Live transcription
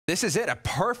This is it, a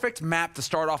perfect map to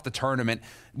start off the tournament.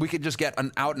 We could just get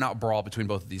an out-and-out brawl between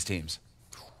both of these teams.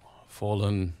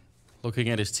 Fallen looking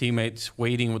at his teammates,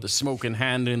 waiting with the smoke in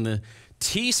hand in the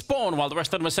T-spawn, while the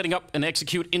rest of them are setting up and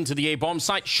execute into the A-bomb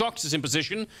site. Shox is in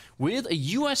position with a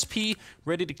USP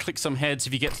ready to click some heads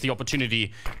if he gets the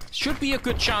opportunity. Should be a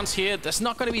good chance here. There's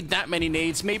not going to be that many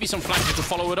nades. Maybe some flashes to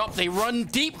follow it up. They run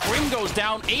deep. Grim goes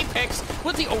down. Apex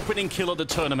with the opening kill of the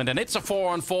tournament, and it's a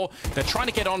 4-on-4. They're trying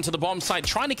to get onto the bomb site,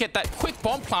 trying to get that quick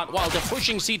bomb plant while they're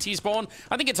pushing CT spawn.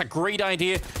 I think it's a great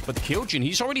idea, but Kyojin,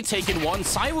 he's already taken one.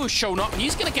 Saiwu's shown up.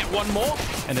 He's going to get one more,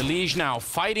 and Elige now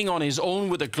fighting on his own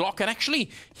with a Glock, and actually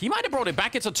he might have brought it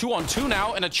back. It's a 2-on-2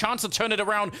 now, and a chance to turn it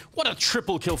around. What a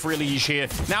triple kill for Elige here.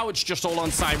 Now it's just all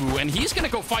on Saiwu, and he's going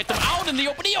to go fight them out in the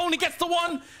open. He only gets the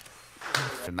one.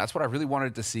 And that's what I really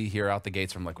wanted to see here out the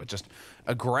gates from Liquid. Just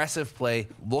aggressive play,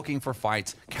 looking for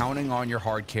fights, counting on your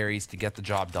hard carries to get the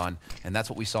job done. And that's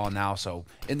what we saw now. So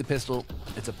in the pistol,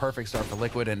 it's a perfect start for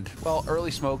Liquid. And, well,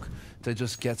 early smoke to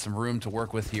just get some room to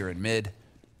work with here in mid.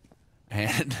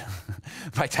 And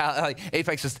Vitality, like,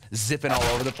 Apex just zipping all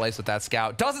over the place with that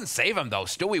scout. Doesn't save him, though.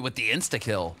 Stewie with the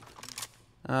insta-kill.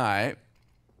 All right.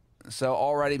 So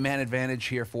already man advantage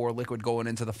here for Liquid going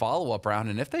into the follow-up round.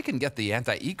 And if they can get the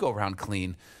anti-eco round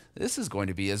clean, this is going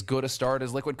to be as good a start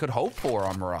as Liquid could hope for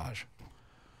on Mirage.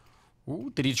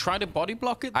 Ooh, did he try to body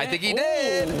block it there? I think he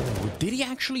did. Did he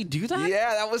actually do that?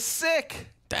 Yeah, that was sick.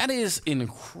 That is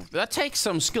that takes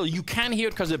some skill. You can hear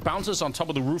it because it bounces on top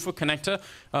of the roofer connector,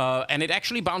 and it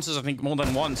actually bounces, I think, more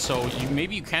than once. So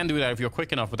maybe you can do that if you're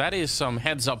quick enough. But that is some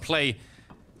heads-up play.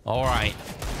 All right,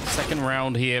 second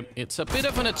round here. It's a bit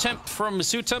of an attempt from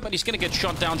Masuta, but he's going to get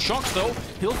shot down. Shox, though,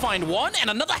 he'll find one, and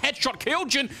another headshot.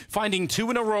 Kyojin finding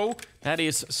two in a row. That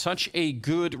is such a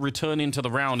good return into the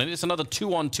round, and it's another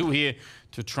 2-on-2 here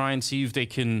to try and see if they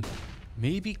can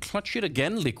maybe clutch it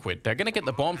again, Liquid. They're going to get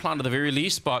the bomb plant at the very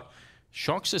least, but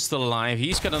Shox is still alive.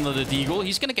 He's got another deagle.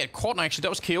 He's going to get caught. Actually, that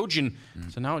was Kyojin.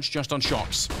 So now it's just on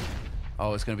Shox.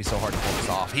 Oh, it's going to be so hard to pull this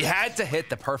off. He had to hit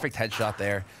the perfect headshot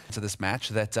there to this match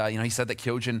that, you know, he said that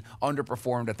Kyojin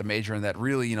underperformed at the major and that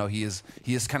really, you know, he is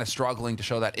kind of struggling to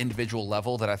show that individual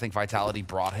level that I think Vitality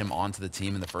brought him onto the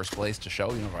team in the first place to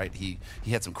show, you know, right? He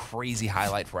had some crazy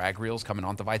highlight frag reels coming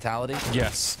onto Vitality.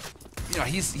 Yes. You know,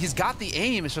 he's got the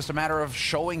aim. It's just a matter of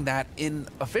showing that in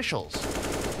officials.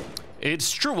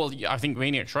 It's true. Well, I think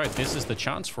Maniac's right. This is the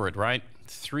chance for it, right?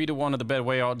 3-1 of the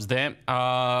betway odds there.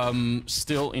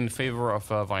 Still in favor of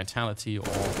Vitality, or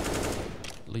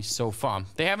at least so far.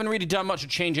 They haven't really done much to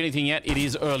change anything yet. It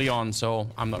is early on, so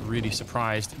I'm not really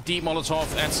surprised. Deep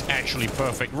Molotov, that's actually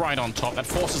perfect. Right on top. That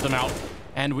forces them out.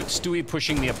 And with Stewie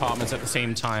pushing the apartments at the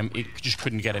same time, it just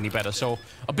couldn't get any better. So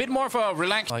a bit more of a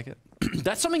relaxed... Like it.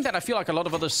 That's something that I feel like a lot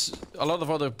of other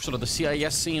sort of the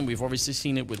CIS scene. We've obviously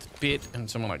seen it with Bit and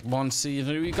someone like Monsi.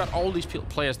 We've got all these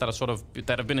players that are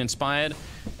that have been inspired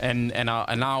and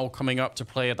are now coming up to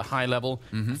play at the high level.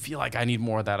 I feel like I need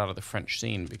more of that out of the French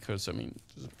scene because I mean,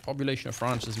 the population of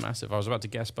France is massive. I was about to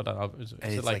guess, but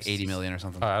it's like 80 million or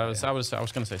something. I was going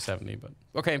to say 70, but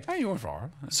okay. Hey, you went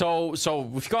far. So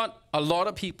we've got a lot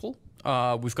of people.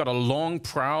 We've got a long,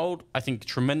 proud, I think,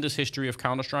 tremendous history of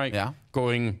Counter-Strike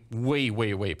going way,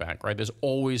 way, way back, right? There's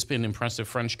always been impressive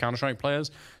French Counter-Strike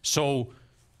players. So,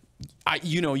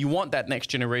 you know, you want that next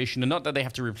generation, and not that they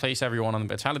have to replace everyone on the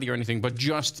Vitality or anything, but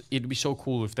just it'd be so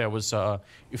cool if there was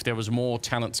more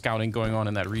talent scouting going on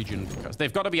in that region, because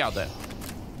they've got to be out there.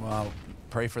 Well,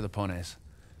 pray for the Pones.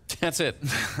 That's it.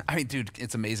 I mean, dude,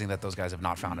 it's amazing that those guys have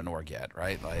not found an org yet,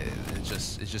 right? Like, it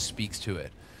just speaks to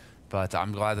it. But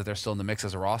I'm glad that they're still in the mix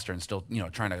as a roster and still, you know,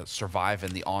 trying to survive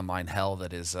in the online hell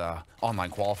that is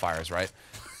online qualifiers, right?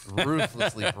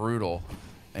 Ruthlessly brutal.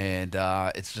 And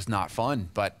it's just not fun.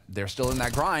 But they're still in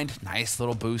that grind. Nice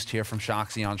little boost here from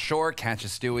Shoxy on short.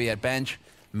 Catches Stewie at bench.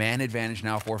 Man advantage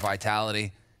now for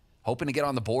Vitality. Hoping to get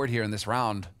on the board here in this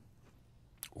round.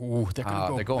 Ooh, they're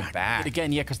going back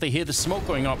again, yeah, because they hear the smoke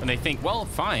going up and they think, well,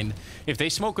 fine. If they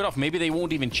smoke it off, maybe they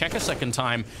won't even check a second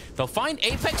time. They'll find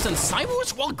Apex and Cyber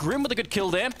as well. Grim with a good kill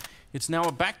there. It's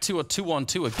now back to a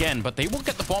 2-on-2 again, but they will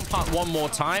get the bomb plant one more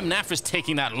time. Naf is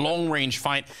taking that long-range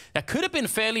fight. That could have been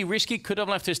fairly risky, could have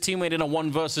left his teammate in a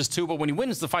 1 versus 2, but when he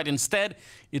wins the fight instead,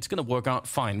 it's going to work out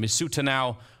fine. Masuta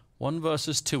now 1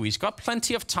 versus 2. He's got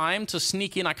plenty of time to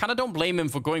sneak in. I kind of don't blame him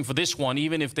for going for this one,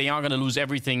 even if they are going to lose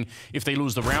everything if they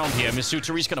lose the round here.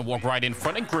 Masuta, he's going to walk right in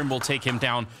front, and Grim will take him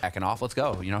down. Backing off, let's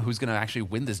go. You know, who's going to actually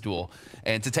win this duel?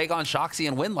 And to take on Shoxy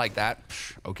and win like that,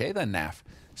 okay then, Naf.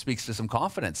 Speaks to some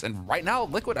confidence. And right now,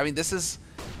 Liquid, I mean, this is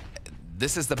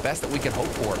the best that we can hope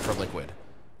for Liquid.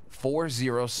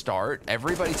 4-0 start.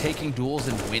 Everybody taking duels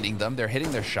and winning them. They're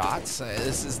hitting their shots.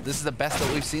 This is the best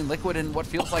that we've seen Liquid in what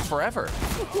feels like forever.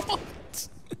 What?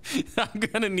 I'm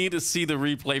gonna need to see the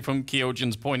replay from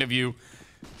Kyojin's point of view.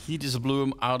 He just blew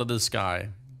him out of the sky.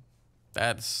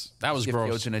 That was Give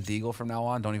gross. Kyojin a deagle from now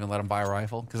on. Don't even let him buy a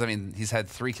rifle. Because I mean, he's had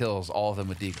 3 kills, all of them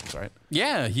with deagles, right?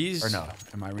 Yeah, he's... Or no,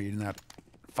 am I reading that?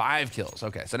 5 kills.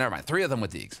 Okay, so never mind. 3 of them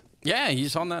with deags. Yeah,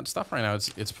 he's on that stuff right now.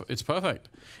 It's perfect.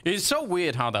 It's so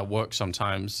weird how that works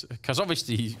sometimes, because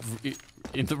obviously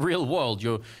in the real world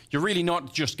you're really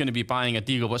not just going to be buying a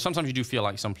deagle, but sometimes you do feel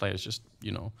like some players just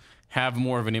have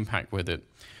more of an impact with it.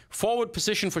 Forward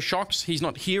position for Shox. He's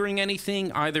not hearing anything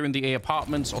either in the A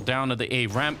apartments or down at the A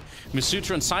ramp.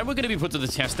 Masutra and Cyber are going to be put to the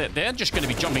test. They're just going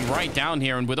to be jumping right down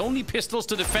here, and with only pistols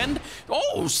to defend.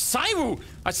 Oh, Cyber!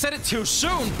 I said it too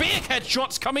soon. Big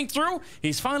headshots coming through.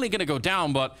 He's finally going to go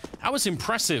down, but that was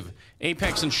impressive.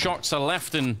 Apex and Shox are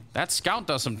left, and that scout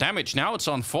does some damage. Now it's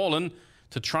on Fallen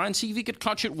to try and see if he could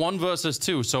clutch it 1 versus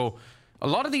 2. So a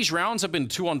lot of these rounds have been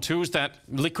 2-on-2s that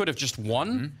Liquid have just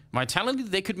won. Vitality,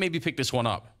 they could maybe pick this one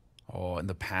up. Oh, and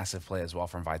the passive play as well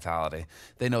from Vitality.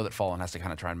 They know that Fallen has to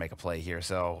kind of try and make a play here.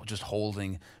 So just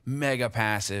holding mega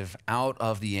passive out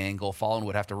of the angle. Fallen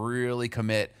would have to really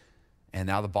commit. And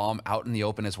now the bomb out in the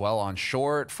open as well on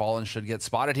short. Fallen should get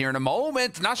spotted here in a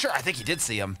moment. Not sure. I think he did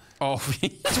see him. Oh,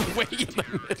 he's way in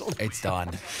the middle. It's done.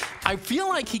 I feel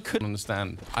like he couldn't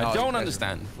understand. I don't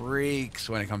understand. Freaks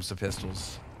when it comes to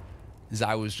pistols.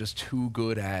 Zai was just too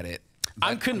good at it. But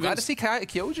I'm convinced. Glad to see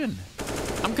Kyojin.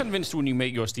 I'm convinced when you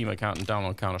make your Steam account and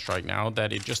download Counter-Strike now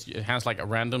that it has like a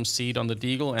random seed on the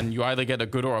deagle and you either get a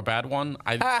good or a bad one.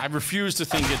 I refuse to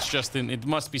think it's just it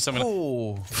must be something.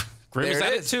 Oh, Grim, is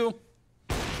that it too?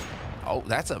 Oh,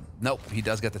 that's a... Nope, he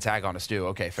does get the tag on his Stu.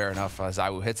 Okay, fair enough.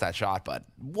 Zaiwu hits that shot, but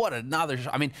what another...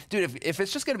 I mean, dude, if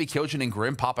it's just going to be Kyojin and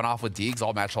Grim popping off with Deegs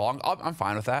all match long, I'm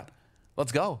fine with that.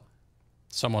 Let's go.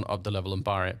 Someone up the level and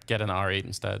bar it. Get an R8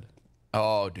 instead.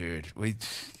 Oh, dude.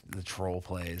 The troll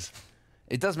plays.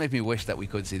 It does make me wish that we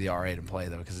could see the R8 in play,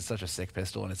 though, because it's such a sick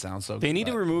pistol and it sounds so good. They need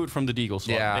to remove it from the deagle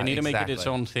slot. Yeah, they need to make it exactly. its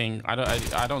own thing.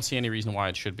 I don't see any reason why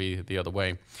it should be the other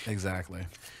way. Exactly.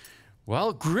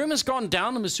 Well, Grim has gone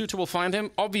down and Masuta will find him.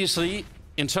 Obviously,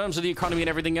 in terms of the economy and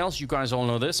everything else, you guys all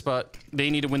know this, but they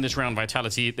need to win this round.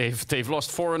 Vitality, they've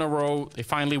lost 4 in a row. They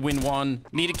finally win 1.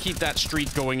 Need to keep that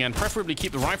streak going and preferably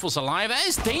keep the rifles alive. That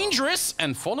is dangerous.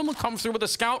 And Fulham will come through with a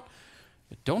scout.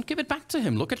 Don't give it back to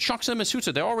him. Look at Shox and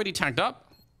Masuta. They're already tagged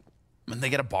up. And they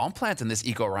get a bomb plant in this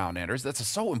eco round, Anders. That's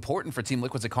so important for Team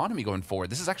Liquid's economy going forward.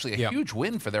 This is actually a huge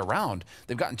win for their round.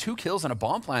 They've gotten 2 kills and a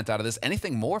bomb plant out of this.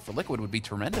 Anything more for Liquid would be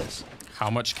tremendous. How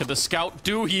much can the scout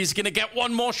do? He's going to get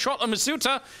 1 more shot on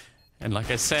Masuta. And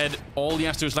like I said, all he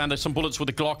has to do is land some bullets with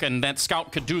the Glock, and that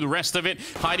scout could do the rest of it.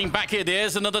 Hiding back here,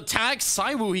 there's another tag.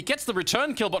 Saiwu, he gets the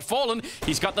return kill, but Fallen,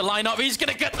 he's got the lineup. He's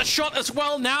going to get the shot as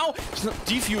well now. He's not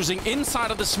defusing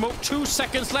inside of the smoke. 2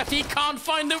 seconds left. He can't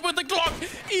find it with the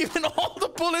Glock. Even all the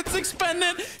bullets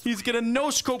expended. He's going to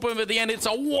no-scope him at the end. It's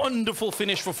a wonderful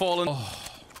finish for Fallen. Oh,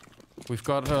 we've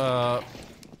got all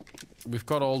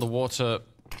the water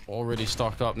already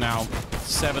stocked up now.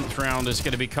 7th round is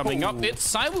going to be coming up.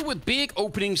 It's Cyber with big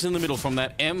openings in the middle from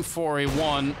that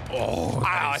M4A1. Oh,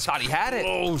 wow, I thought he had it.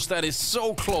 Close. That is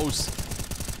so close.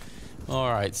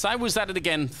 All right, Cyber's at it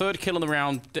again. 3rd kill in the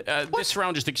round. This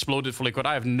round just exploded for Liquid.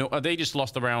 I have no... they just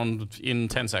lost the round in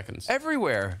 10 seconds.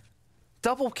 Everywhere.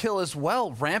 Double kill as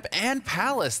well. Ramp and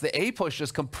Palace. The A push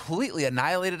just completely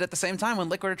annihilated at the same time when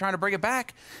Liquid are trying to bring it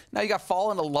back. Now you got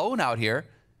Fallen alone out here.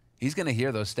 He's going to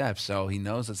hear those steps, so he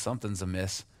knows that something's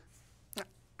amiss.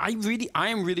 I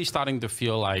am really starting to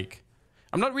feel like...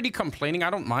 I'm not really complaining.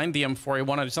 I don't mind the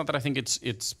M4A1. It's not that I think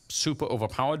it's super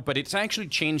overpowered, but it's actually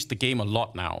changed the game a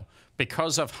lot now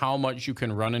because of how much you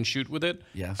can run and shoot with it.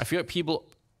 Yes. I feel like people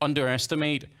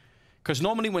underestimate... Because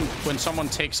normally when someone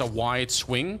takes a wide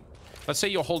swing, let's say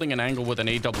you're holding an angle with an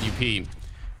AWP,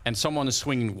 and someone is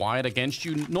swinging wide against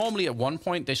you, normally at one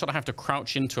point, they sort of have to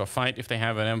crouch into a fight if they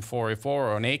have an M4A4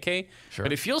 or an AK. Sure.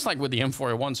 But it feels like with the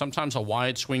M4A1, sometimes a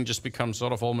wide swing just becomes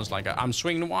sort of almost like I'm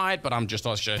swinging wide, but I'm just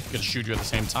also going to shoot you at the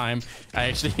same time. I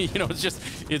actually,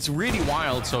 it's really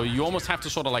wild. So you almost have to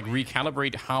sort of like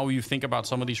recalibrate how you think about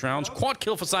some of these rounds. Quad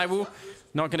kill for Saiwu.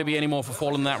 Not going to be any more for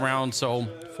Fallen that round, so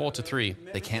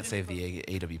 4-3. They can't save the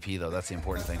AWP, though. That's the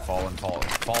important thing. Fallen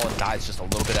dies just a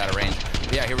little bit out of range.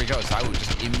 But yeah, here we go. Saiwu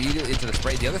just immediately into the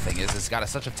spray. The other thing is it's got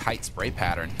such a tight spray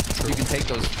pattern. True. You can take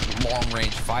those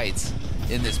long-range fights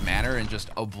in this manner and just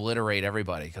obliterate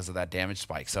everybody because of that damage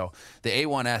spike. So the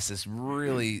A1S is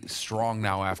really strong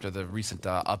now after the recent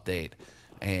update.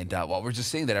 And well, we're just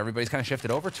seeing that everybody's kind of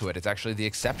shifted over to it. It's actually the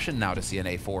exception now to see an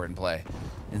A4 in play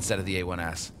instead of the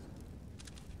A1S.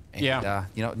 And, yeah.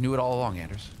 You know, knew it all along,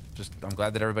 Anders. Just, I'm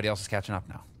glad that everybody else is catching up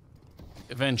now.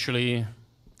 Eventually,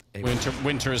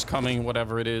 winter is coming,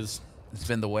 whatever it is. It's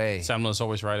been the way. Semla's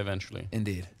always right eventually.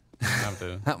 Indeed.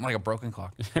 I'm like a broken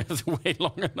clock. It's way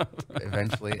long enough.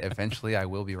 Eventually, I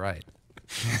will be right.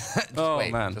 Just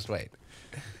wait, man. Just wait.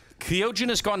 Kyojin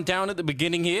has gone down at the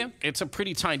beginning here. It's a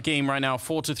pretty tight game right now,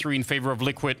 4-3 in favor of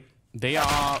Liquid. They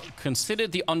are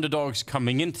considered the underdogs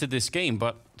coming into this game,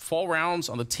 but 4 rounds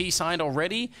on the T side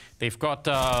already. They've got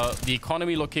the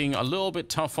economy looking a little bit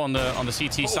tough on the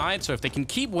CT side, so if they can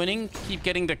keep winning, keep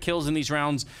getting the kills in these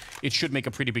rounds, it should make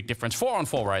a pretty big difference.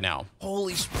 4-on-4 right now.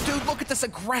 Holy dude, look at this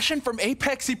aggression from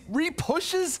Apex. He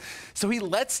re-pushes, so he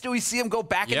lets Stewie see him go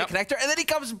back in the connector, and then he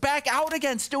comes back out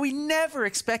again. Stewie never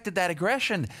expected that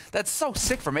aggression. That's so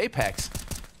sick from Apex.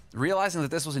 Realizing that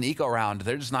this was an eco round,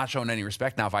 they're just not showing any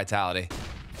respect now, Vitality.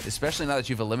 Especially now that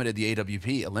you've eliminated the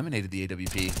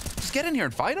AWP. Just get in here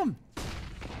and fight him.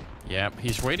 Yeah,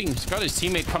 he's waiting. He's got his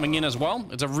teammate coming in as well.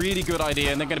 It's a really good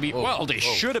idea, and they're going to be... well, they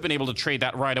should have been able to trade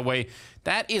that right away.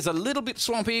 That is a little bit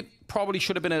swampy. Probably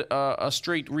should have been a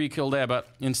straight re-kill there, but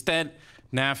instead,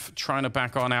 Naf trying to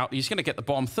back on out. He's going to get the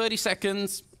bomb. 30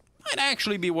 seconds. Might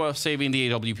actually be worth saving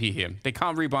the AWP here. They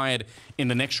can't rebuy it in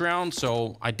the next round,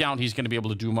 so I doubt he's going to be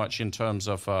able to do much in terms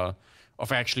of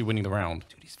actually winning the round.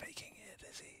 Dude, he's faking it,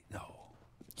 is he? No.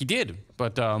 He did,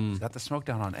 but... He's got the smoke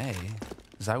down on A.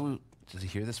 Does he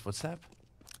hear this footstep?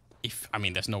 I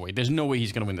mean, there's no way. There's no way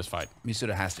he's going to win this fight.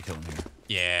 Misuda has to kill him here.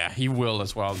 Yeah, he will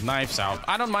as well. Knives out.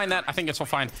 I don't mind that. I think it's all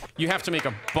fine. You have to make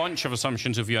a bunch of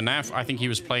assumptions of your Naf. I think he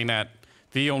was playing that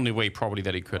the only way probably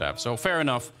that he could have. So fair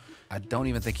enough. I don't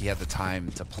even think he had the time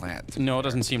to plant. No, it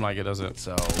doesn't seem like it, does it?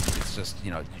 So it's just,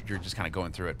 you know, you're just kind of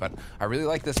going through it. But I really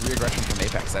like this re-aggression from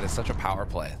Apex. That is such a power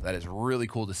play. That is really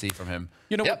cool to see from him.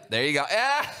 You know what? There you go.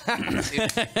 Yeah.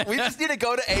 We just need to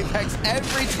go to Apex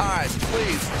every time,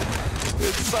 please.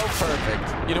 It's so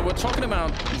perfect. You know, we're talking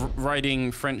about writing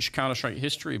French Counter-Strike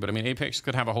history, but I mean, Apex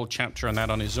could have a whole chapter on that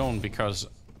on his own because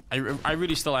I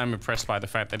really still am impressed by the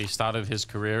fact that he started his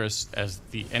career as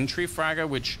the entry fragger,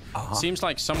 which seems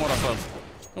like somewhat of a,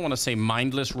 I don't want to say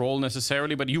mindless role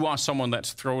necessarily, but you are someone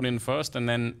that's thrown in first, and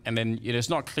then it is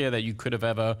not clear that you could have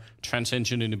ever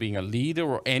transitioned into being a leader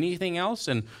or anything else.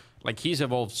 And like, he's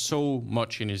evolved so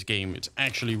much in his game. It's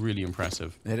actually really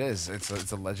impressive. It is.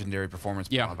 It's a legendary performance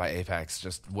by Apex.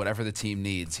 Just whatever the team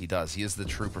needs, he does. He is the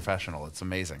true professional. It's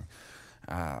amazing.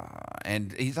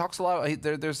 And he talks a lot. He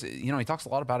talks a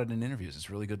lot about it in interviews. It's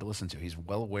really good to listen to. He's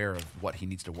well aware of what he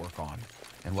needs to work on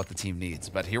and what the team needs.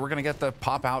 But here we're going to get the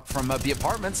pop out from the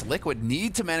apartments. Liquid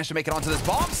need to manage to make it onto this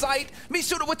bomb site.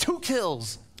 Misuda with 2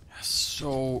 kills.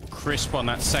 So crisp on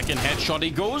that second headshot. He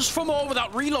goes for more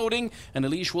without reloading, and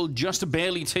Elish will just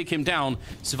barely take him down,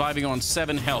 surviving on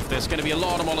 7 health. There's going to be a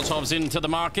lot of Molotovs into the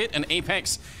market, and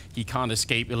Apex, he can't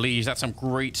escape Elish. That's some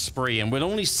great spray, and with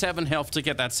only 7 health to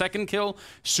get that second kill,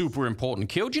 super important.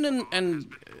 Kyojin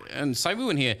and Saivu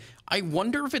in here, I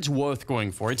wonder if it's worth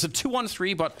going for. It's a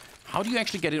 2-on-3, but how do you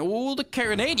actually get it? Oh, the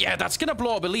grenade. Yeah, that's going to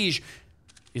blow up Elish.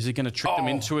 Is he going to trick them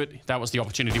into it? That was the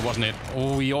opportunity, wasn't it?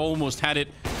 Oh, he almost had it.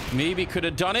 Maybe could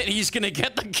have done it. He's going to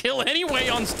get the kill anyway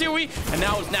on Stewie. And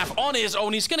now it's Naf on his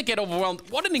own. He's going to get overwhelmed.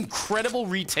 What an incredible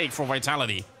retake for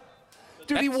Vitality.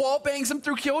 Dude, he wall bangs him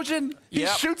through Kyojin. He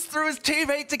shoots through his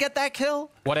teammate to get that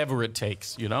kill. Whatever it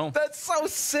takes, you know? That's so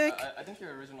sick. I think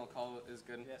your original call is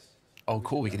good. Yes. Oh,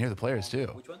 cool. We can hear the players, too.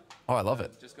 Which one? Oh, I love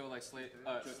it. Just go like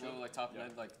top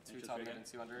mid, like 2 top mid and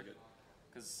 2 under.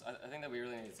 Because I think that we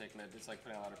really need to take mid. It's like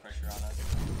putting a lot of pressure on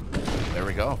us. There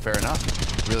we go. Fair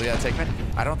enough. Really got to take mid.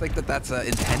 I don't think that that's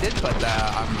intended, but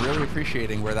I'm really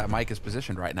appreciating where that mic is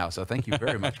positioned right now. So thank you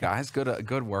very much, guys.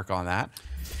 Good work on that.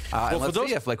 And let's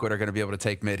see if Liquid are going to be able to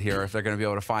take mid here, if they're going to be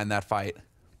able to find that fight.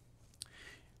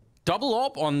 Double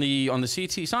up on the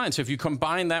CT side. So if you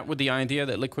combine that with the idea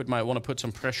that Liquid might want to put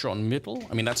some pressure on middle,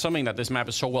 I mean, that's something that this map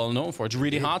is so well known for. It's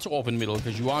really hard to open middle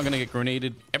because you are going to get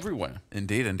grenaded everywhere.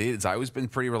 Indeed, indeed. Zaiwu's been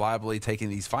pretty reliably taking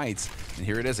these fights. And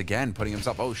here it is again, putting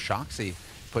himself, Shoxy,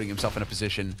 putting himself in a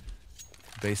position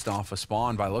based off a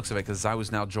spawn by the looks of it, because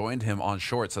Zaiwu's now joined him on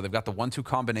short. So they've got the 1-2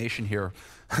 combination here.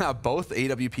 Both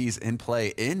AWPs in play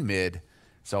in mid.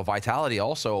 So Vitality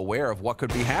also aware of what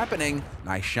could be happening.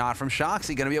 Nice shot from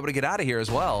Shoxy, going to be able to get out of here as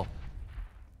well.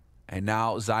 And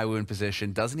now Zaiwu in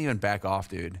position, doesn't even back off,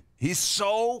 dude. He's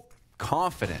so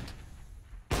confident.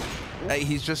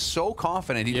 He's just so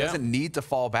confident. He doesn't need to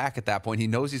fall back at that point. He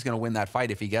knows he's going to win that fight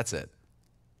if he gets it.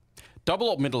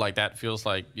 Double up middle like that feels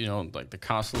like, you know, like the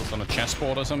castles on a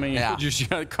chessboard or something. Yeah. Just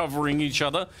covering each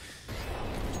other.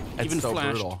 even so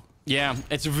flashed. brutal. Yeah,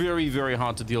 it's very, very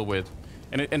hard to deal with.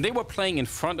 And they were playing in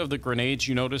front of the grenades.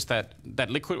 You noticed that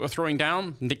Liquid were throwing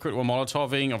down. Liquid were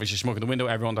Molotoving, obviously smoking the window.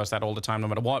 Everyone does that all the time, no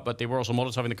matter what. But they were also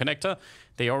Molotoving the connector.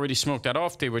 They already smoked that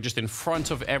off. They were just in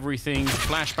front of everything.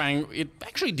 Flashbang. It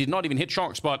actually did not even hit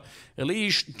Shocks, but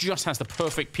Elige just has the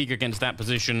perfect peek against that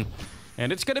position.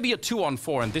 And it's going to be a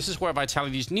 2-on-4, and this is where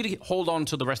Vitality just need to hold on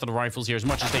to the rest of the rifles here as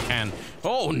much as they can.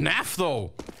 Oh, Naf,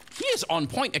 though. He is on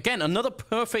point. Again, another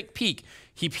perfect peek.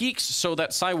 He peeks so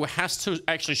that Saiwu has to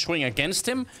actually swing against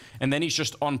him, and then he's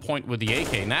just on point with the AK.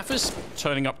 Naf is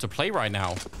turning up to play right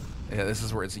now. Yeah, this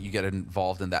is where you get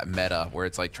involved in that meta, where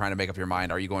it's like trying to make up your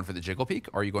mind. Are you going for the jiggle peek,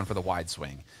 or are you going for the wide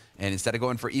swing? And instead of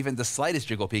going for even the slightest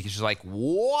jiggle peek, it's just like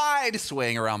wide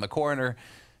swing around the corner.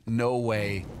 No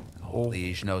way. Oh,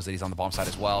 Elige knows that he's on the bomb side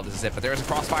as well. This is it, but there's a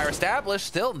crossfire established.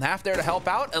 Still, Naf there to help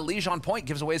out. Elige on point,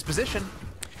 gives away his position.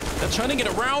 They're turning it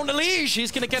around. Elige,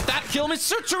 he's going to get that kill.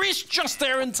 Mitsutsu's just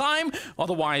there in time.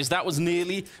 Otherwise, that was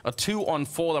nearly a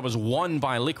 2-on-4 that was won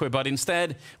by Liquid. But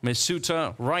instead,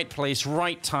 Mitsuta, right place,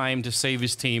 right time to save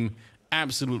his team.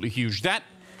 Absolutely huge.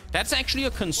 That's actually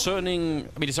a concerning...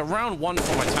 I mean, it's a round 1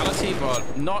 for Vitality,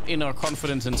 but not in a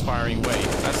confidence-inspiring way.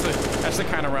 That's the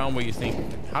kind of round where you think,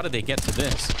 how did they get to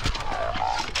this?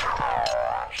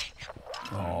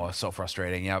 Oh, so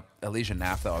frustrating. Yep. Elige and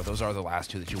Naf, though, those are the last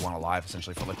two that you want alive,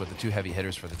 essentially, for Liquid, the two heavy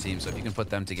hitters for the team. So if you can put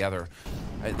them together,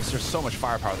 there's so much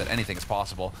firepower that anything is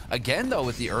possible. Again, though,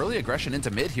 with the early aggression into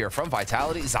mid here from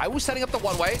Vitality, Zaiwu setting up the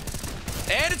one-way.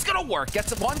 And it's gonna work.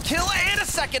 Gets 1 kill and a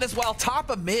second as well. Top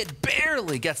of mid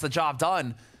barely gets the job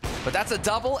done. But that's a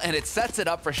double, and it sets it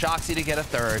up for Shoxy to get a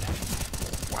third.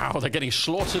 Wow, they're getting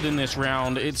slaughtered in this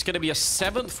round. It's going to be a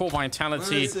 7th for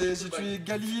Vitality.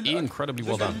 Incredibly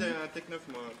well done.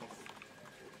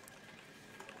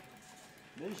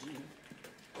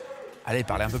 Allez,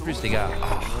 parlez un peu plus, les gars.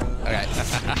 Oh, okay.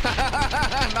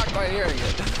 I'm not quite hearing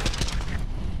it.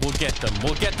 We'll get them.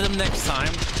 We'll get them next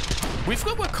time. We're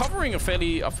covering a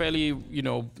fairly, you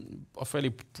know, a fairly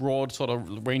broad sort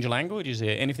of range of languages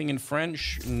here. Anything in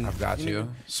French? I've got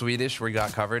you. Swedish, we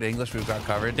got covered. English, we've got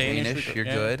covered. Danish, you're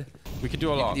good. We could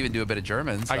do a lot. You can even do a bit of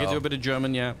German. So. I can do a bit of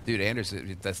German, yeah. Dude, Anders,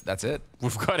 that's it.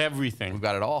 We've got everything. We've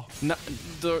got it all. No,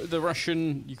 the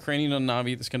Russian, Ukrainian, and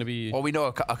Navi, that's going to be... Well, we know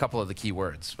a couple of the key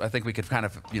words. I think we could kind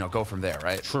of, you know, go from there,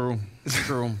 right? True.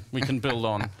 True. We can build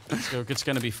on. It's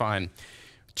going to be fine.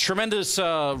 Tremendous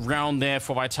round there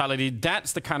for Vitality.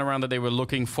 That's the kind of round that they were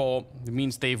looking for. It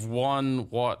means they've won,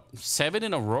 what, 7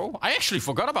 in a row? I actually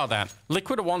forgot about that.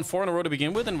 Liquid have won 4 in a row to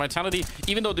begin with, and Vitality,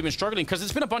 even though they've been struggling, because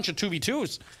it's been a bunch of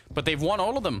 2v2s, but they've won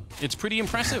all of them. It's pretty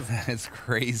impressive. It's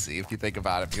crazy if you think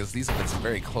about it, because these have been some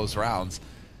very close rounds,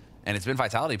 and it's been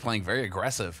Vitality playing very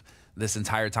aggressive this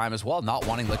entire time as well, not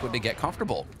wanting Liquid to get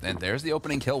comfortable. And there's the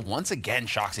opening kill. Once again,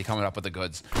 Shoxy coming up with the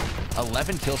goods.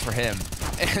 11 kills for him.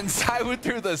 And Saiwu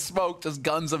through the smoke just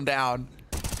guns him down.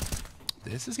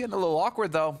 This is getting a little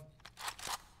awkward, though.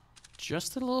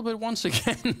 Just a little bit once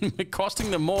again.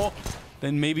 Costing them more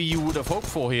than maybe you would have hoped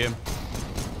for here.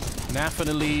 Naf and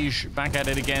Elige back at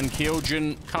it again.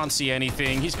 Kyojin can't see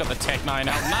anything. He's got the Tech 9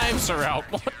 out. Knives are out.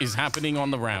 What is happening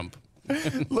on the ramp?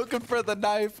 Looking for the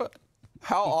knife.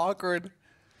 How awkward.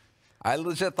 I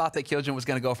legit thought that Kyojin was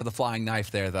going to go for the flying knife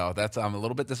there, though. I'm a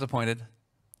little bit disappointed.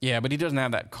 Yeah, but he doesn't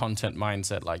have that content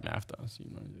mindset like Naf does.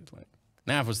 You know, it's like,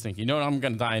 Naf was thinking, you know what, I'm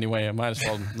going to die anyway. I might as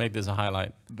well make this a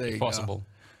highlight if possible. Go.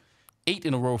 8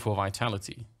 in a row for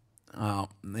Vitality.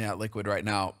 Yeah, Liquid right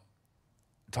now.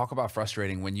 Talk about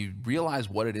frustrating when you realize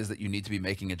what it is that you need to be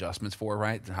making adjustments for,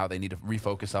 right? How they need to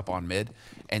refocus up on mid,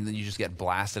 and then you just get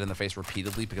blasted in the face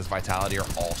repeatedly because Vitality are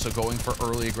also going for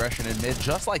early aggression in mid,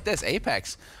 just like this.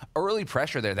 Apex, early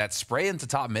pressure there, that spray into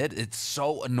top mid, it's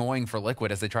so annoying for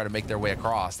Liquid as they try to make their way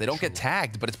across. They don't get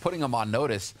tagged, but it's putting them on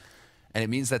notice, and it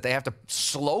means that they have to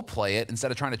slow play it instead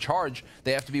of trying to charge.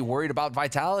 They have to be worried about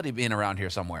Vitality being around here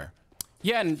somewhere.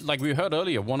 Yeah, and like we heard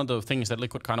earlier, one of the things that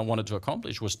Liquid kind of wanted to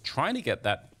accomplish was trying to get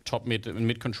that top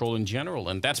mid control in general,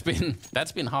 and that's been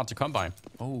hard to come by.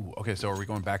 Oh, okay, so are we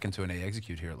going back into an A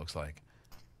execute here, it looks like?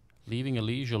 Leaving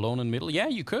Elige alone in middle? Yeah,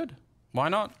 you could. Why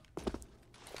not?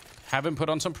 Have him put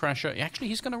on some pressure. Actually,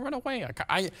 he's going to run away.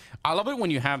 I love it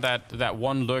when you have that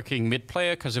one lurking mid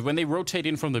player, because when they rotate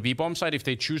in from the B-bomb side, if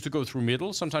they choose to go through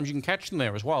middle, sometimes you can catch them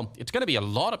there as well. It's going to be a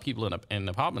lot of people in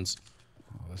apartments.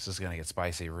 Oh, this is going to get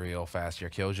spicy real fast here.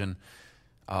 Kyojin,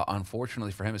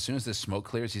 unfortunately for him, as soon as this smoke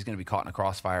clears, he's going to be caught in a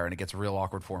crossfire, and it gets real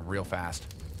awkward for him real fast.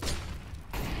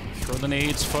 Throw the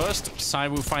nades first.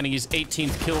 Saiwu finding his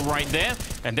 18th kill right there,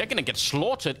 and they're going to get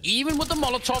slaughtered, even with the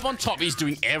Molotov on top. He's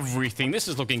doing everything. This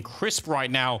is looking crisp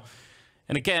right now.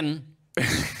 And again...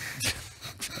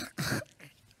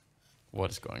 What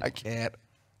is going on? I can't.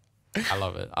 I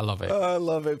love it. I love it. I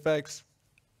love Apex.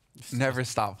 Never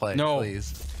stop playing, No.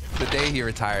 please. The day he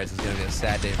retires is going to be a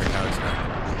sad day for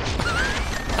Counter-Strike.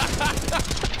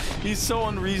 He's so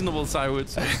unreasonable, Cywood.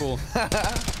 So cool.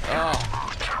 Oh.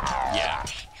 Yeah.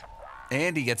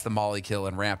 And he gets the molly kill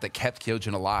and ramp that kept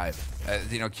Kyojin alive.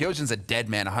 You know, Kyojin's a dead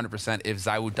man 100% if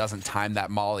Zywoo doesn't time that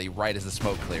molly right as the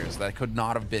smoke clears. That could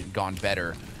not have gone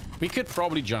better. We could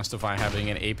probably justify having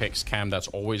an Apex cam that's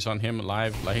always on him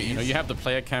live. Like, you know, you have the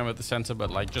player cam at the center,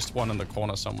 but like just one in the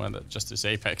corner somewhere that just is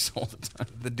Apex all the time.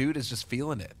 The dude is just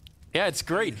feeling it. Yeah, it's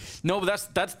great. No,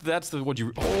 but that's the what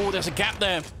you. Oh, there's a gap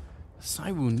there.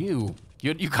 Zywoo knew.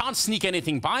 You can't sneak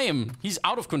anything by him. He's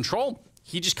out of control.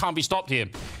 He just can't be stopped here.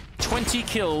 20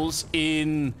 kills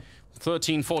in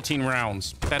 13, 14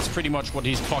 rounds. That's pretty much what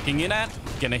he's clocking in at.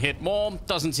 Gonna hit more.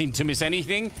 Doesn't seem to miss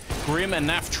anything. Grim and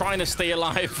Naf trying to stay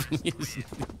alive.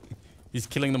 He's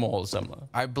killing them all somehow.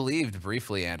 I believed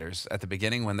briefly, Anders, at the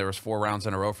beginning when there was 4 rounds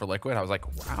in a row for Liquid. I was like,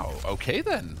 wow, okay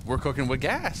then. We're cooking with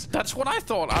gas. That's what I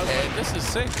thought. I was like, this is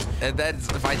sick. And then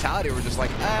Vitality were just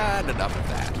like, enough of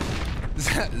that.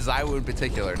 Zywoo in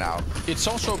particular now. It's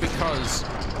also because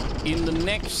in the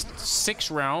next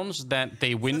 6 rounds that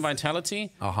they win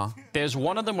Vitality, there's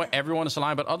one of them where everyone is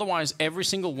alive, but otherwise every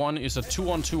single one is a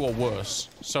 2-on-2 or worse.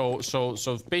 So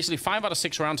basically 5 out of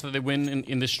 6 rounds that they win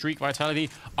in this streak Vitality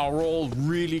are all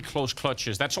really close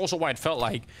clutches. That's also why it felt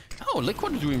like, oh,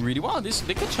 Liquid are doing really well.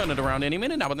 They could turn it around any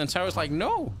minute now. But then Sarah's like,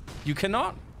 no, you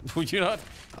cannot. Would you not?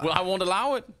 Well, I won't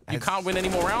allow it. You can't win any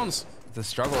more rounds. The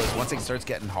struggle is once it starts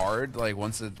getting hard, like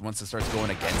once it starts going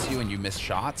against you and you miss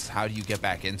shots, how do you get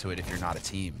back into it if you're not a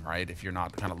team, right? If you're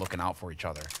not kind of looking out for each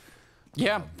other.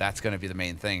 Yeah. That's going to be the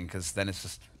main thing, because then it's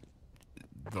just,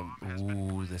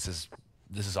 ooh, this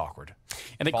is awkward.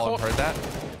 And they Fallen heard that?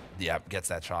 Yeah, gets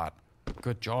that shot.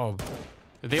 Good job.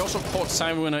 They also caught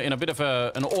Simon in a bit of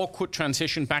an awkward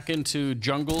transition back into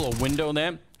jungle or window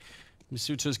there.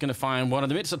 Misuto is going to find one of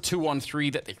them. It's a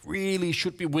 2-on-3 that they really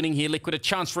should be winning here. Liquid a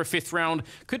chance for a 5th round.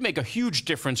 Could make a huge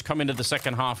difference come into the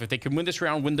second half. If they can win this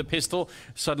round, win the pistol,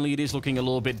 suddenly it is looking a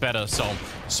little bit better. So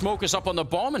Smoke is up on the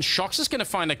bomb, and Shox is going to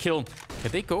find a kill.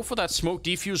 Can they go for that smoke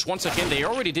defuse once again? They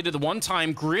already did it the one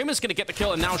time. Grim is going to get the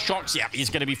kill, and now Shox, yeah, he's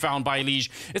going to be found by Liege.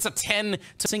 It's a 10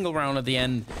 to single round at the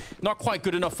end. Not quite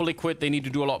good enough for Liquid. They need to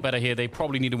do a lot better here. They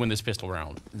probably need to win this pistol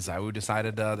round. Zywoo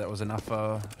decided that was enough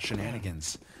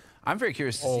shenanigans. I'm very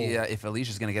curious to see if Elige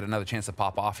is going to get another chance to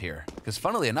pop off here. Because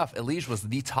funnily enough, Elige was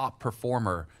the top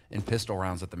performer in pistol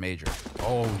rounds at the major.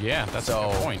 Oh, yeah, that's a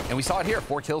good point. And we saw it here,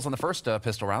 4 kills on the first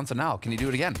pistol round, so now, can he do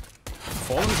it again?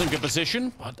 Fallen's in good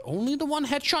position, but only the one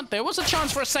headshot. There was a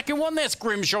chance for a second one. There's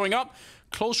Grim showing up.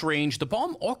 Close range. The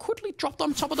bomb awkwardly dropped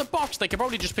on top of the box. They could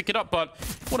probably just pick it up, but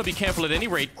want to be careful at any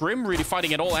rate. Grim really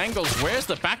fighting at all angles. Where's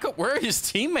the backup? Where are his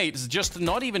teammates? Just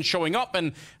not even showing up,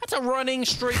 and that's a running,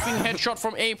 strafing headshot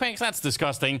from Apex. That's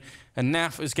disgusting. And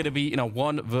Naf is going to be in a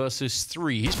 1 versus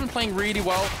 3. He's been playing really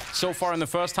well so far in the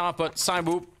first half, but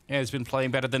Zywoo has been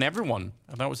playing better than everyone.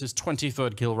 And that was his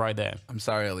 23rd kill right there. I'm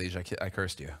sorry, Elige. I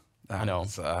cursed you. I know.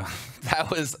 That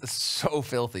was so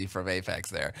filthy from Apex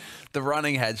there. The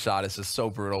running headshot is just so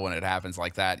brutal when it happens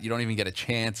like that. You don't even get a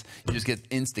chance. You just get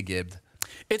insta-gibbed.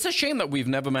 It's a shame that we've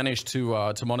never managed to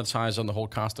monetize on the whole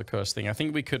caster curse thing. I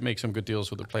think we could make some good deals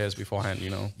with the players beforehand, you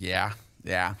know? Yeah.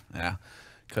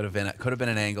 Could have been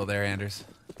an angle there, Anders.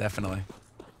 Definitely.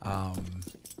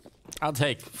 I'll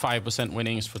take 5%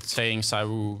 winnings for saying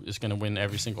Zywoo is going to win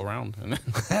every single round. And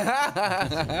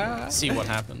see what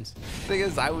happens. The thing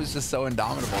is, I was just so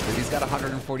indomitable that he's got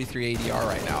 143 ADR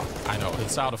right now. I know,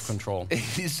 it's out of control.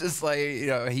 He's just like, you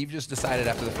know, he just decided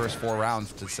after the first 4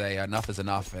 rounds to say enough is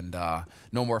enough and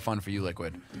no more fun for you,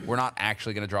 Liquid. We're not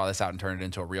actually going to draw this out and turn it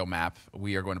into a real map.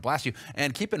 We are going to blast you.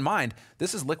 And keep in mind,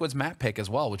 this is Liquid's map pick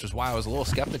as well, which is why I was a little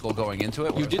skeptical going into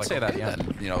it. You did say that, yeah.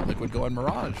 Then, you know, Liquid go in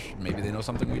Mirage. Maybe they know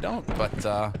something we don't. But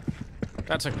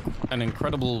that's an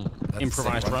incredible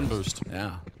improvised run boost.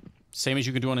 Yeah. Same as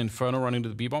you could do on Inferno running to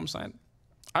the B-bomb side.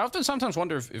 I sometimes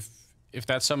wonder if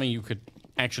that's something you could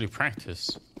actually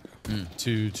practice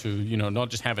to you know, not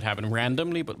just have it happen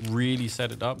randomly, but really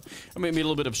set it up. I mean, maybe a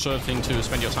little bit absurd thing to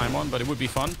spend your time on, but it would be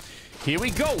fun. Here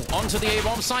we go, onto the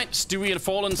A-bomb site. Stewie and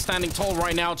Fallen standing tall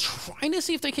right now, trying to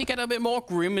see if they can get a bit more.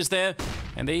 Grim is there,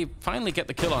 and they finally get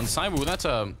the kill on Zywoo.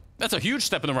 That's a huge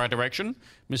step in the right direction.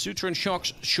 Misutra and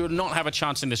Shox should not have a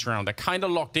chance in this round. They're kind of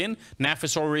locked in. Naf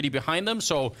is already behind them.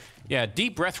 So, yeah,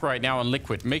 deep breath right now on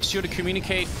Liquid. Make sure to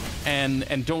communicate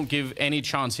and don't give any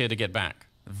chance here to get back.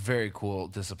 Very cool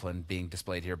discipline being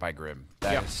displayed here by Grim.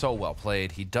 That is so well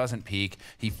played. He doesn't peek.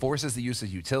 He forces the use of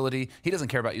utility. He doesn't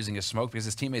care about using his smoke because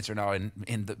his teammates are now in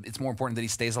the... It's more important that he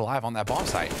stays alive on that bomb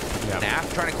site.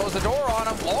 Naf trying to close the door on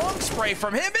him. Long spray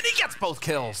from him, and he gets both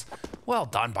kills. Well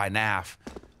done by Naf.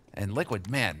 And Liquid,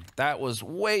 man, that was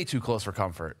way too close for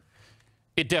comfort.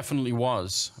 It definitely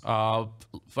was.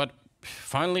 But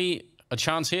finally, a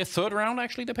chance here. Third round,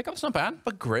 actually, to pick up. It's not bad.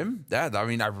 But Grim, yeah, I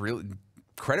mean, I really...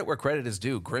 Credit where credit is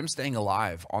due. Grim staying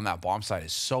alive on that bomb site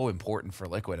is so important for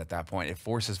Liquid at that point. It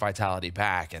forces Vitality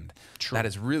back, and that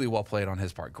is really well played on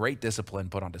his part. Great discipline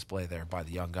put on display there by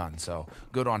the young gun, so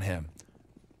good on him.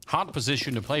 Hard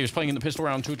position to play. He was playing in the pistol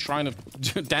round too, trying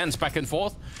to dance back and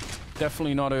forth.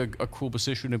 Definitely not a cool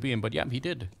position to be in, but yeah, he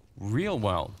did real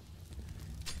well.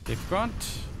 They've got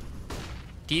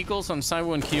Eagles on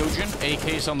Cyber and Kyojin,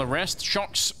 AKs on the rest.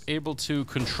 Shock's able to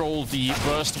control the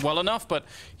burst well enough, but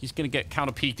he's going to get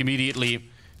counter-peeked immediately.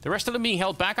 The rest of them being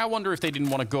held back. I wonder if they didn't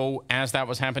want to go as that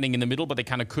was happening in the middle, but they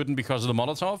kind of couldn't because of the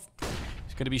Molotov.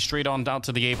 It's going to be straight on down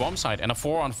to the A bomb side. And a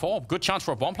 4-on-4. Good chance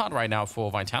for a bomb plant right now for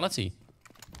Vitality.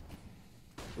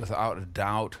 Without a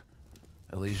doubt,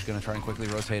 Elise going to try and quickly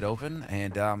rotate open,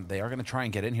 and they are going to try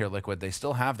and get in here, Liquid. They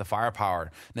still have the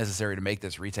firepower necessary to make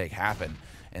this retake happen.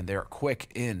 And they're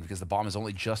quick in because the bomb has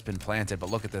only just been planted. But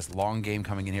look at this long game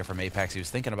coming in here from Apex. He was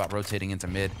thinking about rotating into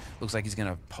mid. Looks like he's going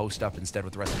to post up instead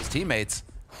with the rest of his teammates.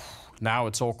 Now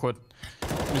it's awkward.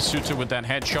 Misuta with that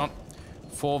headshot.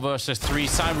 4 versus 3.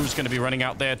 Cyru's going to be running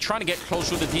out there, trying to get close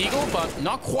with the Deagle, but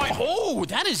not quite. Oh,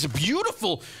 that is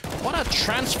beautiful. What a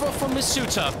transfer from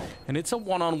Misuta. And it's a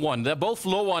one-on-one. They're both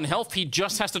low on health. He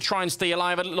just has to try and stay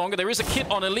alive a little longer. There is a kit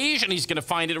on Elise, and he's going to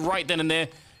find it right then and there.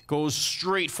 Goes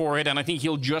straight for it, and I think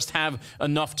he'll just have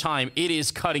enough time. It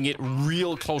is cutting it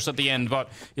real close at the end, but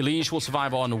Elise will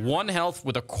survive on 1 health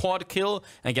with a quad kill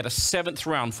and get a 7th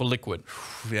round for Liquid.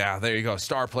 Yeah, there you go.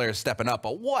 Star players stepping up,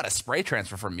 but what a spray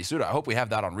transfer from Misuta. I hope we have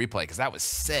that on replay, because that was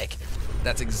sick.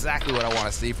 That's exactly what I want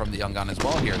to see from the young gun as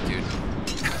well here, dude.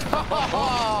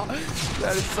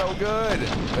 That is so good.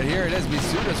 But here it is,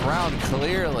 Misuta's round,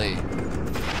 clearly.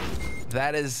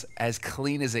 That is as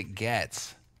clean as it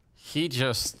gets. He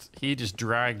just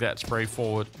dragged that spray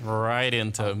forward right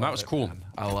into him. That was cool. Man.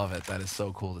 I love it. That is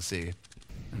so cool to see.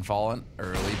 And Fallen,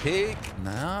 early peek.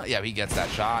 No, yeah, he gets that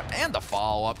shot and the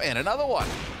follow-up and another one.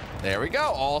 There we go.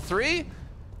 All 3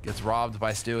 gets robbed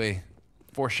by Stewie.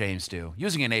 For shame, Stu.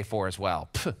 Using an A4 as well.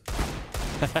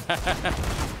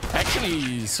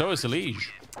 Actually, so is Elise.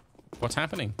 What's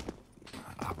happening?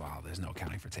 Well, there's no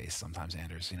accounting for taste sometimes,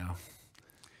 Anders, you know.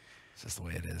 It's just the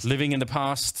way it is. Living in the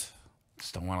past.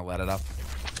 Just don't want to let it up.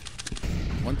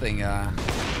 One thing, oh,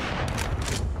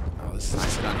 this is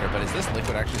nice down here, but is this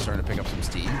Liquid actually starting to pick up some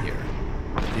steam here?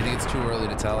 Do you think it's too early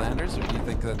to tell, Anders, or do you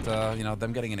think that, you know,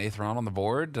 them getting an 8th round on the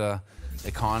board,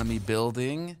 economy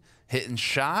building, hitting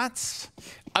shots?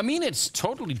 I mean, it's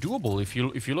totally doable. If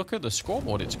you look at the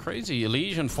scoreboard, it's crazy.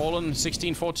 Elise and Fallen,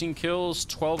 16, 14 kills,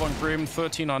 12 on Grim,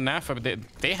 13 on Naf.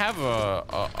 They have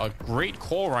a great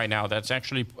core right now that's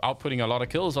actually outputting a lot of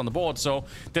kills on the board. So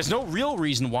there's no real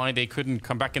reason why they couldn't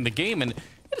come back in the game. And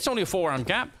it's only a 4-round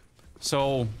gap.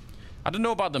 So I don't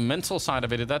know about the mental side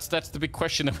of it. That's the big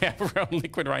question that we have around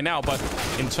Liquid right now. But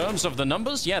in terms of the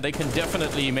numbers, yeah, they can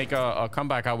definitely make a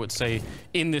comeback, I would say,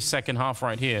 in this second half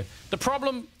right here. The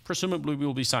problem, presumably,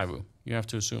 will be Cyber. You have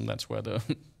to assume that's where the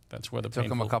Took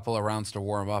him a couple of rounds to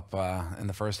warm up in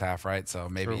the first half, right? So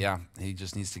maybe, yeah, he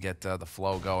just needs to get the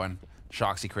flow going.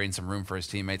 Shoxy creating some room for his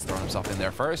teammates, throwing himself in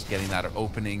there first, getting that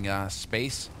opening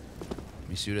space.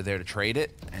 Misuta there to trade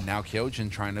it, and now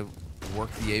Kyojin trying to work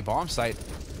the A bomb site.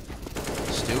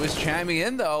 Stu is chiming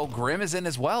in, though. Grim is in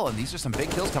as well, and these are some big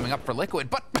kills coming up for Liquid.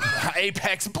 But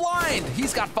Apex blind!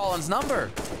 He's got Fallen's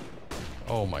number.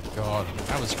 Oh my god,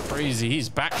 that was crazy. He's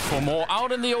back for more.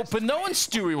 Out in the open, though, and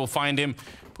Stewie will find him.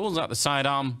 Pulls out the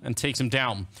sidearm and takes him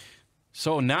down.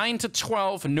 So 9 to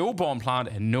 12, no bomb plant,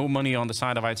 and no money on the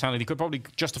side of Vitality. Could probably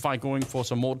justify going for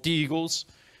some more Deagles.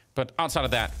 But outside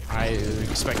of that, I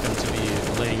expect them to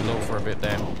be laying low for a bit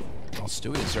there. Well,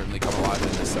 Stewie has certainly come alive in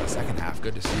this second half.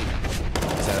 Good to see.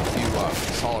 He's had a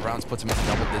few solid rounds, puts him into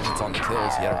double digits on the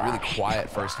kills. He had a really quiet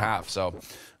first half, so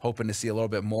hoping to see a little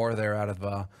bit more there out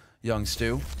of young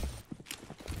Stu.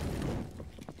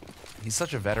 He's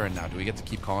such a veteran now. Do we get to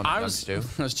keep calling him young Stu?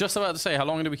 I was just about to say, how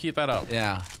long do we keep that up?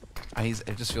 Yeah.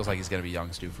 It just feels like he's going to be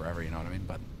young Stu forever, you know what I mean?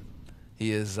 But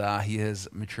he is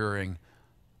maturing.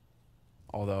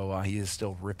 Although he is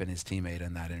still ripping his teammate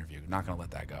in that interview. Not going to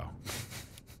let that go.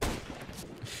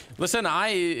 Listen,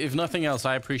 if nothing else,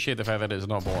 I appreciate the fact that it's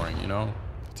not boring, you know?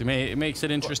 It makes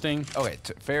it interesting. Okay,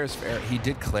 fair is fair. He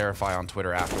did clarify on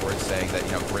Twitter afterwards, saying that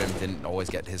Grim didn't always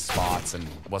get his spots and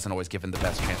wasn't always given the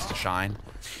best chance to shine.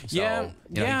 So,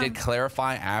 he did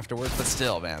clarify afterwards, but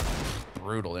still, man,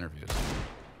 brutal interviews.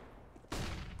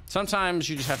 Sometimes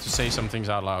you just have to say some things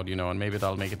out loud, and maybe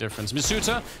that'll make a difference.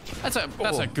 Misuta, that's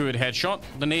a good headshot.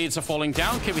 The nades are falling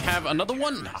down. Can we have another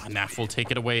one? Nah, Naf will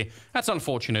take it away. That's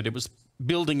unfortunate. It was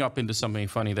building up into something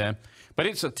funny there. But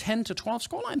it's a 10-12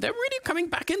 scoreline. They're really coming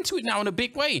back into it now in a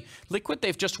big way. Liquid,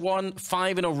 they've just won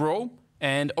 5 in a row,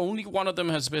 and only one of them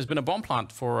has been a bomb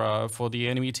plant for the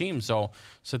enemy team. So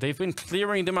they've been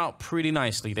clearing them out pretty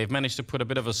nicely. They've managed to put a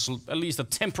bit of at least a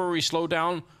temporary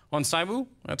slowdown on Saibu.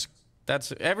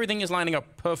 That's everything is lining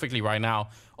up perfectly right now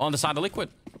on the side of Liquid.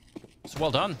 It's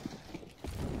well done.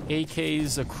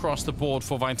 AKs across the board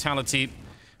for Vitality.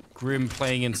 Grim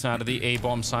playing inside of the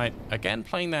A-bomb site. Again,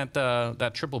 playing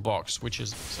that triple box, which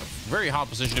is a very hard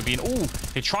position to be in. Ooh,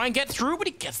 they try and get through, but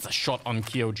he gets the shot on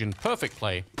Kyojin. Perfect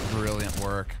play. Brilliant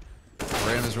work.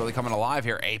 Grim is really coming alive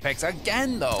here. Apex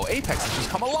again, though. Apex has just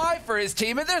come alive for his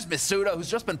team. And there's Misuta, who's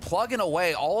just been plugging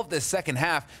away all of this second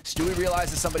half. Stewie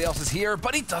realizes somebody else is here,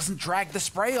 but he doesn't drag the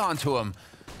spray onto him.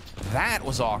 That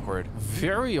was awkward.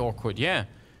 Very awkward, yeah.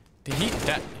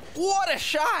 What a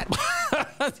shot!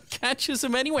 Catches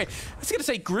him anyway. I was gonna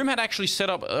say Grim had actually set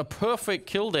up a perfect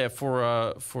kill there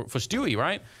for Stewie,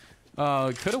 right?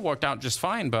 Could have worked out just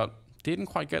fine, but didn't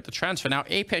quite get the transfer. Now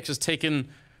Apex has taken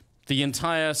the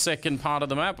entire second part of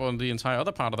the map, or the entire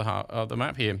other part of the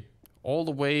map here, all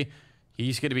the way.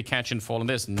 He's going to be catching Fallen.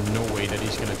 There's no way that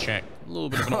he's going to check. A little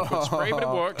bit of an awkward spray, but it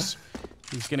works.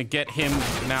 He's going to get him.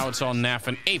 Now it's on Naf,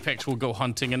 and Apex will go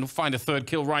hunting and find a third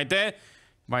kill right there.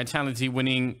 Vitality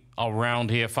winning a round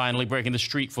here, finally breaking the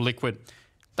streak for Liquid.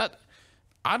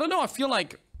 I don't know, I feel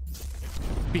like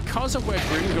because of where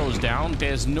Grim goes down,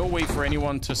 there's no way for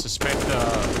anyone to suspect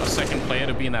a second player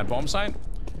to be in that bomb site.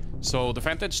 So the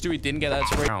fact that Stewie didn't get that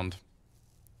spray round.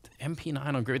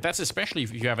 MP9 on Grim, that's especially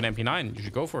if you have an MP9, you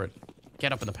should go for it.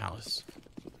 Get up in the palace.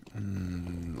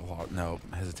 Well, no,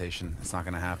 hesitation. It's not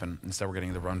going to happen. Instead, we're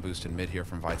getting the run boost in mid here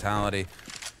from Vitality.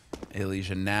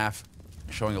 Elysian Naf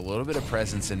showing a little bit of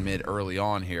presence in mid early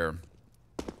on here.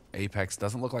 Apex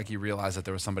doesn't look like he realized that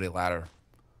there was somebody ladder.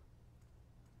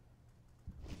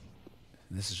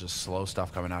 And this is just slow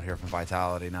stuff coming out here from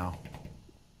Vitality now.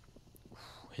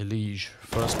 Elige,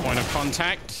 first point of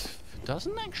contact.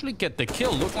 Doesn't actually get the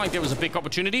kill. Looked like there was a big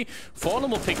opportunity. Fallen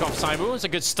will pick off Saibu. It's a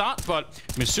good start, but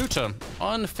Misuta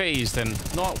unfazed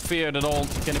and not feared at all.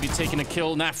 Going to be taking a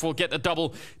kill. Naf will get the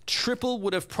double. Triple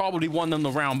would have probably won them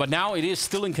the round, but now it is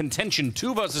still in contention.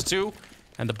 2 versus 2.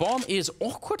 And the bomb is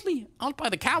awkwardly out by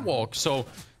the catwalk. So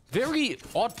very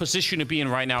odd position to be in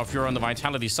right now if you're on the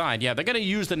Vitality side. Yeah, they're going to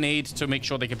use the nade to make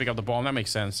sure they can pick up the bomb. That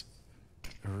makes sense.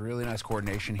 Really nice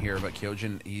coordination here, but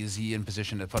Kyojin easy in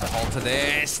position to put a halt to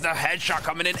this. The headshot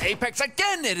coming in. Apex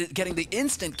again getting the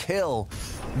instant kill.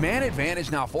 Man advantage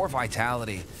now for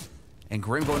Vitality. And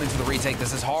Grim going into the retake.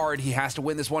 This is hard. He has to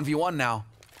win this 1v1 now.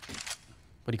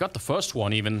 But he got the first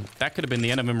one even. That could have been the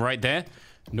end of him right there.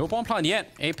 No bomb plan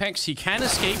yet. Apex, he can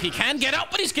escape. He can get out,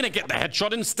 but he's going to get the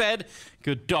headshot instead.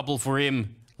 Good double for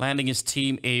him. Landing his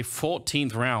team a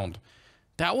 14th round.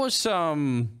 That was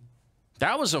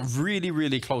a really,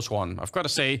 really close one. I've got to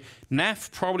say,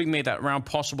 Naf probably made that round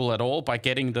possible at all by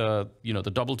getting the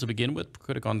double to begin with.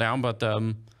 Could have gone down, but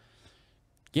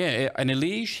yeah, and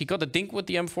Elige, he got the dink with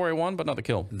the M4A1, but not the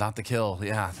kill. Not the kill,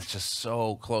 yeah. It's just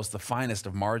so close. The finest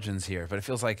of margins here. But it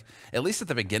feels like, at least at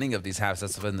the beginning of these halves,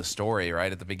 that's been the story, right?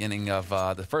 At the beginning of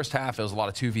the first half, it was a lot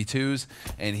of 2v2s.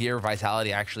 And here,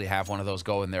 Vitality actually have one of those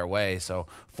going their way. So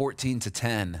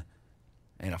 14-10.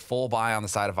 And a full buy on the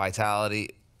side of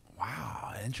Vitality.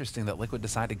 Wow, interesting that Liquid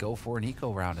decided to go for an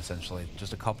eco round, essentially.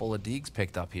 Just a couple of deegs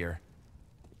picked up here.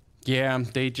 Yeah,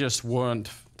 they just weren't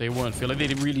feeling. They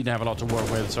really didn't have a lot to work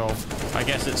with, so I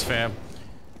guess it's fair.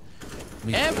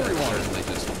 Everyone certainly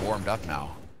just warmed up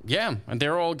now. Yeah, and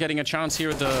they're all getting a chance here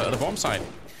at the bomb site.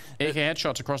 AK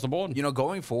headshots across the board. You know,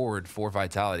 going forward for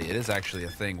Vitality, it is actually a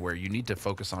thing where you need to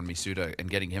focus on Misuta and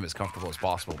getting him as comfortable as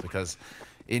possible, because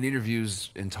in interviews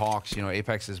and talks, you know,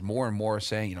 Apex is more and more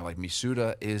saying, you know, like,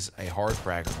 Misuta is a hard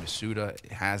fragger. Misuta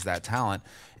has that talent.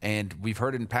 And we've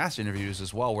heard in past interviews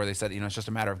as well where they said, you know, it's just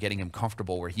a matter of getting him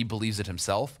comfortable, where he believes it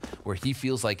himself, where he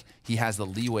feels like he has the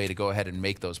leeway to go ahead and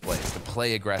make those plays, to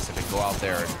play aggressive and go out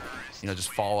there and, you know,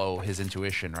 just follow his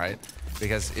intuition, right?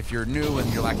 Because if you're new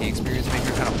and you're lacking experience, maybe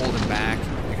you're kind of holding back,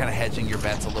 you're kind of hedging your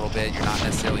bets a little bit, you're not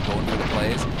necessarily going for the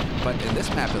plays. But in this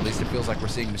map, at least, it feels like we're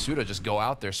seeing Misuta just go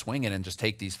out there swinging and just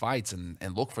take these fights and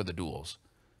look for the duels.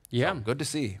 Yeah. So, good to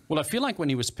see. Well, I feel like when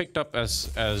he was picked up as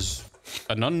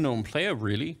an unknown player,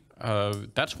 really,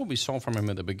 that's what we saw from him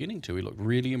at the beginning too. He looked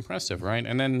really impressive, right?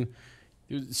 And then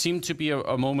it seemed to be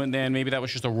a moment there, and maybe that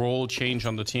was just a role change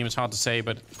on the team. It's hard to say,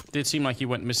 but it did seem like he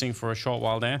went missing for a short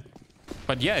while there.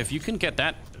 But yeah, if you can get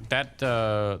that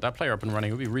player up and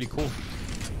running, it would be really cool.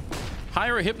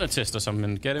 Hire a hypnotist or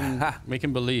something, get him, make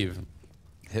him believe.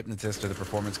 Hypnotist or the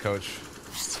performance coach.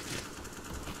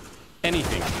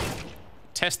 Anything.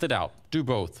 Test it out. Do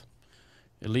both.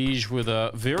 Elige with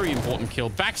a very important kill.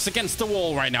 Backs against the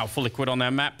wall right now for Liquid on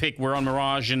their map pick. We're on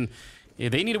Mirage, and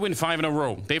they need to win 5 in a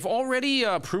row. They've already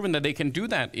proven that they can do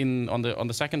that on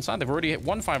the second side. They've already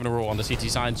won 5 in a row on the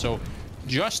CT side, so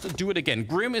just do it again.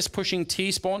 Grim is pushing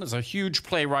T-spawn. It's a huge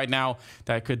play right now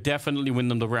that could definitely win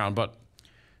them the round, but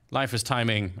life is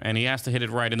timing, and he has to hit it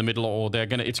right in the middle, or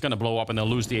it's gonna blow up, and they'll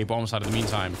lose the A-bomb side in the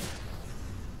meantime.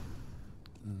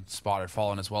 Spotted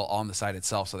Fallen as well on the site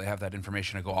itself, so they have that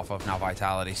information to go off of. Now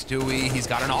Vitality. Stewie, he's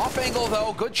got an off angle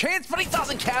though. Good chance, but he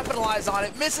doesn't capitalize on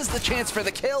it. Misses the chance for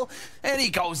the kill, and he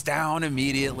goes down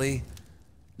immediately.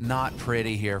 Not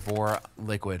pretty here for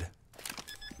Liquid.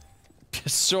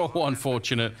 So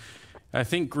unfortunate. I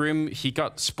think Grim, he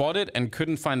got spotted and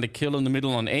couldn't find the kill in the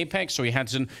middle on Apex, so he had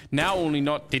to now only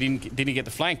didn't get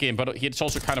the flank in, but it's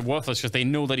also kind of worthless because they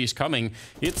know that he's coming.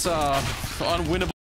 It's unwinnable.